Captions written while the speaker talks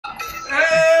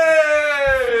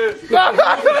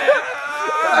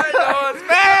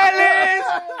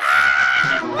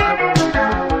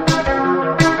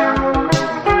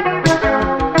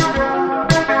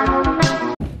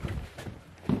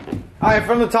Alright,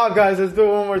 from the top, guys, let's do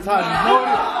it one more time.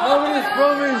 Nobody's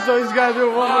filming, so he's gotta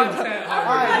do it one more time.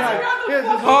 Alright, guys, here's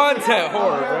this content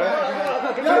horror, bro.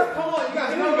 Guys, come on, you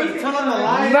guys know better. Turn on the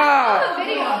light. Nah.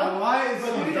 The light is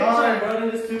so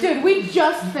dark. Dude, we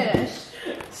just finished.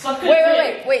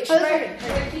 Wait. Should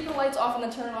I keep the lights off and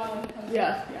then turn it on when he comes in?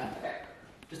 Yeah. Okay.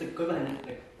 Just go ahead and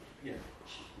yeah.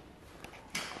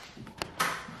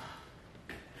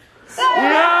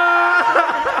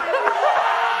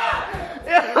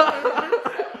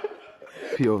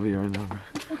 POV right now.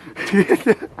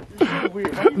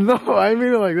 No, I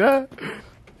mean it like that.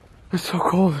 It's so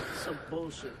cold. Some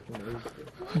bullshit.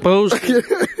 Bullshit.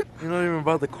 You're not even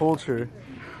about the culture.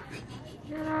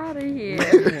 Get out of here.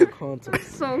 It's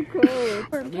so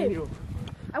cool.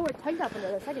 I would tank top in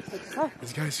there if I could take this off.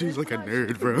 This guy seems like a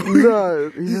nerd, bro. No,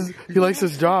 he likes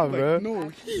his job, like, bro. No,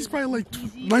 he's probably like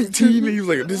 19 and he was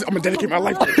like, I'm gonna dedicate my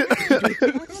life to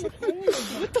it.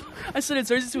 I said it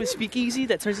turns into a speakeasy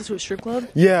that turns into a strip club.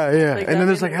 Yeah. Like and then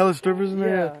there's like hella strippers in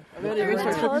there. Yeah.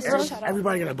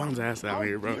 Everybody got a bum's ass out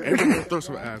here, bro. Everybody throw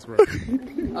some ass, bro.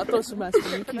 I'll throw some ass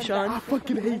for you, Keyshawn. I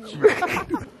fucking hate you.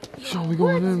 Keyshawn, we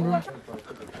going in, bro.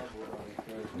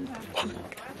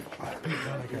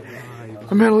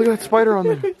 Oh, man, look at that spider on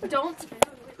there. Don't.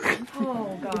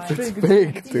 Oh, God. It's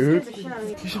fake, dude.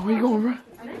 Keyshawn, where you going, bro?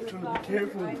 Be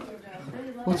careful.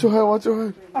 Watch your head.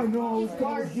 I know, I was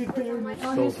trying to get there.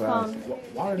 So fast.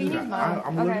 Why are you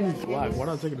I'm literally black. Why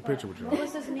not taking a picture with you?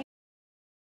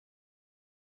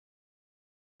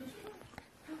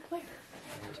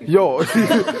 Yo,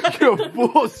 your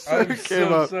full shirt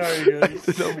came up. Sorry, guys.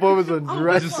 That boy was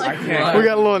undressed. I can't. We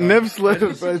got a little nip slip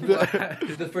right there.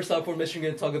 The first type of formation we're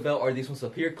going to talk about are these ones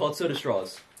up here called soda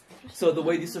straws. So the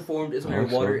way these are formed is whenever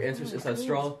water enters inside the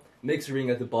straw, makes a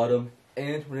ring at the bottom,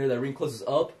 and whenever that ring closes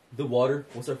up, the water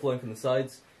will start flowing from the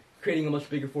sides, creating a much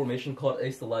bigger formation called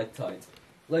a stalactite.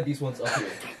 Like these ones up here.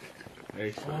 Oh,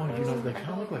 you know, they kind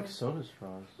of look like soda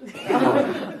straws.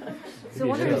 So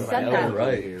wonder who said that.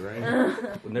 Right.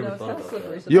 We never thought about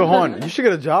that. Yo, Hon, you should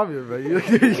get a job here, bro. You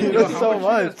know so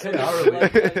much.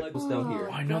 Stalactite was down here.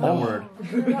 I know that word.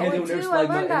 And then whenever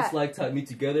stalagmite and stalactite meet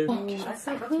together, That's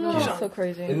so cool. That's so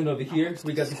crazy. and then over here,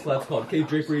 we got these slabs called cave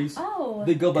draperies. Oh.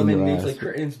 They go by many names like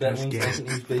curtains, bedrooms,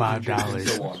 $5. and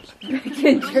so on.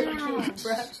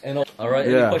 And alright,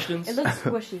 any questions? It looks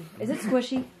squishy. Is it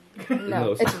squishy?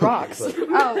 No, It's rocks. but-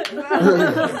 Oh.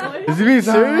 Is he being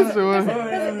serious or what?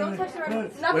 Don't touch the red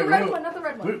one. Not the red one, not the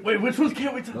red one. Wait, which ones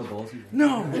can't we touch? No balls.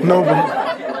 No,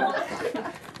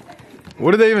 but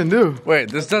what did they even do? Wait,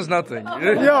 this does nothing.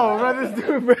 Yo, man, this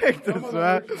dude break this,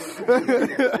 man.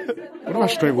 What do I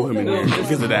strangle him in here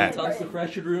because of that? That's the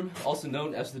fractured room, also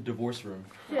known as the divorce room.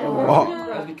 Oh,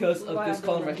 That's because of this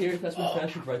column right here, that's been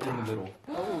fractured right there in the middle.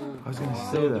 I was gonna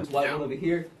say So that. this white one over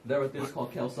here, that right there is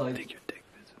called calcite.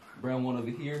 Brown one over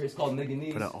here is called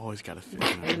manganese. But I always gotta fit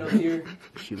And over here,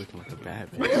 She looking like a bad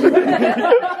bitch.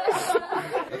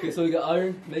 okay, so we got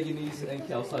iron, manganese, and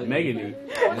calcite. Manganese.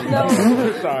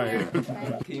 Sorry.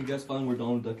 Can you guys find where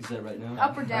Donald Duck is at right now?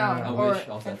 Up or down? I Or wish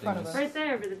I was in that front of famous. us? Right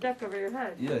there, with the duck over your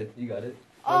head. Yeah, you got it.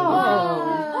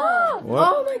 Oh.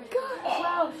 What? Oh my god.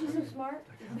 Wow, she's so smart.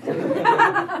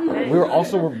 We were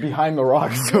also behind the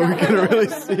rocks, so we couldn't really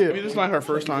see I mean, it. this is not her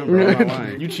first time, bro. I'm not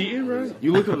lying. You cheating, bro?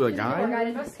 You look at the guy? Guide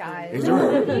in disguise.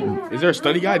 Is there a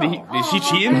study guy? Did she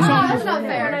cheating or something? That's not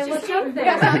fair. She's cheated.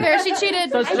 That's not fair. She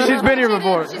cheated. She's been here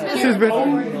before. She's been.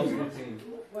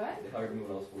 What? They hired me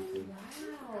when I was 14.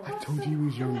 I told you he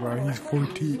was young, bro. He's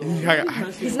 14.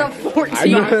 He's not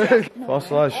 14.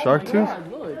 Fossilized shark tooth?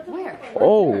 Where?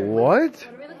 Oh, what?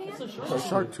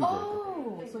 Shark tooth.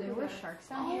 Oh, so there were sharks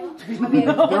down here?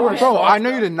 Bro, I know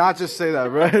you did not just say that,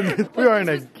 bro. We are in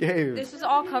a cave. This is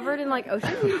all covered in like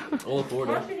ocean. All of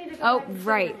Florida. Oh,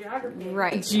 right.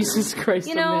 Jesus Christ.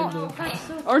 You know,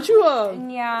 Aren't you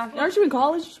yeah. aren't you in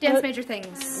college? Dance major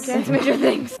things. Dance major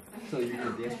things. So you're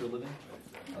going to dance for a living?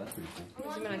 Oh, that's pretty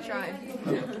cool. I'm gonna try.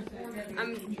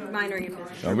 I'm minoring in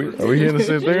business. Are we hearing the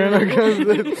same thing right now?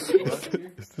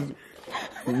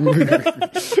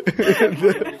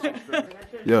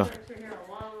 Yeah.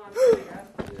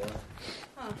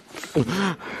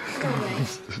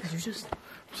 Did you just?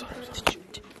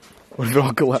 What if it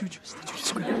all collapsed?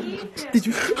 Did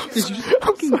you just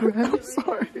fucking grab? I'm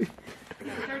sorry.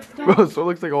 Bro, so it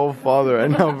looks like old father right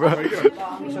now, bro.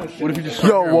 What if you just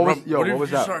Yo, what was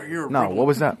what that? Here, No, what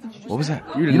was that? What was that?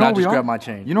 You did know not what we just on? grab my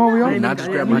chain. You know what we on? Not just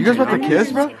grab my You guys chain. about to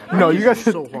kiss, bro? No, you guys.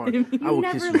 So hard. I will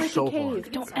kiss you so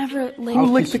hard. Don't ever lick. Who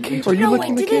licked the cave? Are you No, I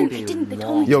licking the didn't. cave? They didn't. They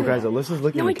told me Yo, to. guys, Alyssa's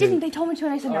licking No, the I cave. didn't. They told me to,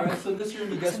 and I said no. Alright, so in this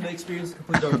room you guys may experience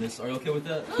complete darkness. Are you okay with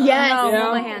that? Yes. No,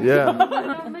 hold my hand.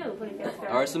 Yeah.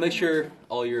 Alright, so make sure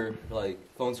all your like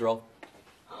phones are off.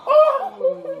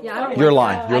 Yeah, I don't You're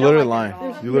like lying. You're literally lying.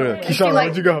 You literally. Keyshawn,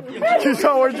 where'd you go?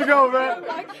 Keyshawn, where'd you go, man?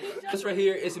 This right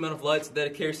here is the amount of lights that a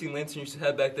kerosene lantern used to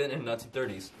have back then in the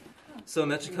 1930s. So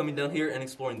imagine coming down here and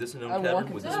exploring this unknown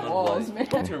cavern with this amount of light.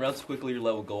 Turn around so quickly your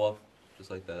light will go off, just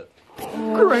like that.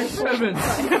 Great heavens.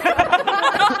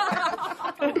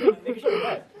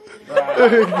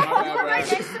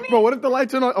 Bro, what if the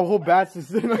lights turn on? A whole batch is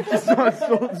sitting on Keyshawn's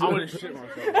shoulders. I would have shit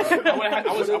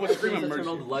myself. I was screaming Turn on mercy.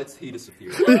 the lights, he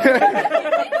disappeared.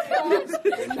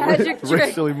 Magic trick.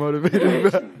 Racially motivated.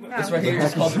 This right here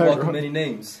is called the Rock of Many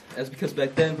Names. That's because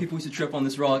back then people used to trip on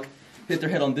this rock, hit their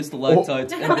head on this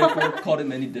stalactite, and therefore called it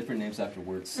many different names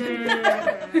afterwards.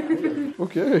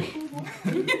 Okay.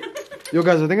 Yo,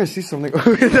 guys, I think I see something.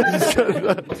 What's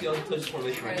the other touch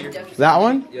formation right here? That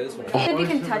one? Yeah, this one. If you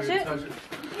can touch it.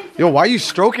 Yo, why are you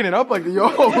stroking it up like yo?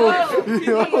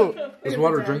 Yo. Is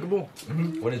water drinkable?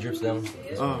 When it drips down.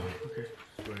 Oh.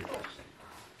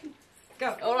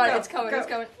 Go. Alright, it's coming. It's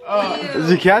coming. Did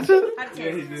you catch it?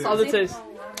 How's it taste?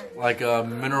 Like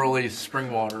minerally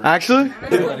spring water. Actually?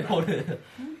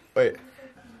 Wait.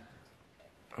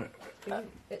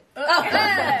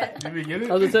 Did we get it?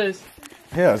 How's it taste?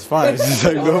 Yeah, it's fine. It's just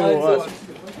like normal water.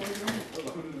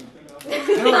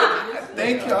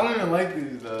 Thank you. I don't even like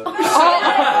these though.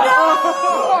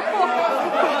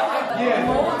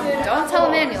 Don't tell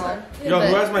Emmanuel. Yo,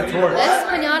 who has my torch? This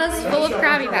pinata's full of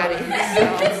Krabby Patties.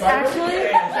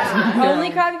 Actually? Only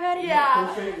Krabby Patty?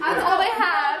 Yeah, that's all they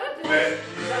had.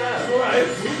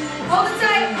 Hold it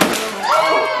tight.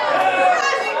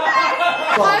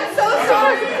 I'm so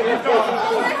sorry.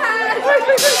 All they had.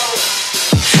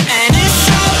 And it's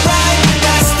alright,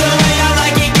 that's the way I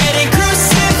like it, getting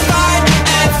crucified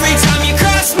every time you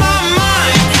cross my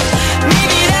mind.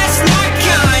 Maybe that's not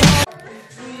kind.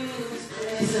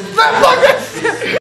 That fucker!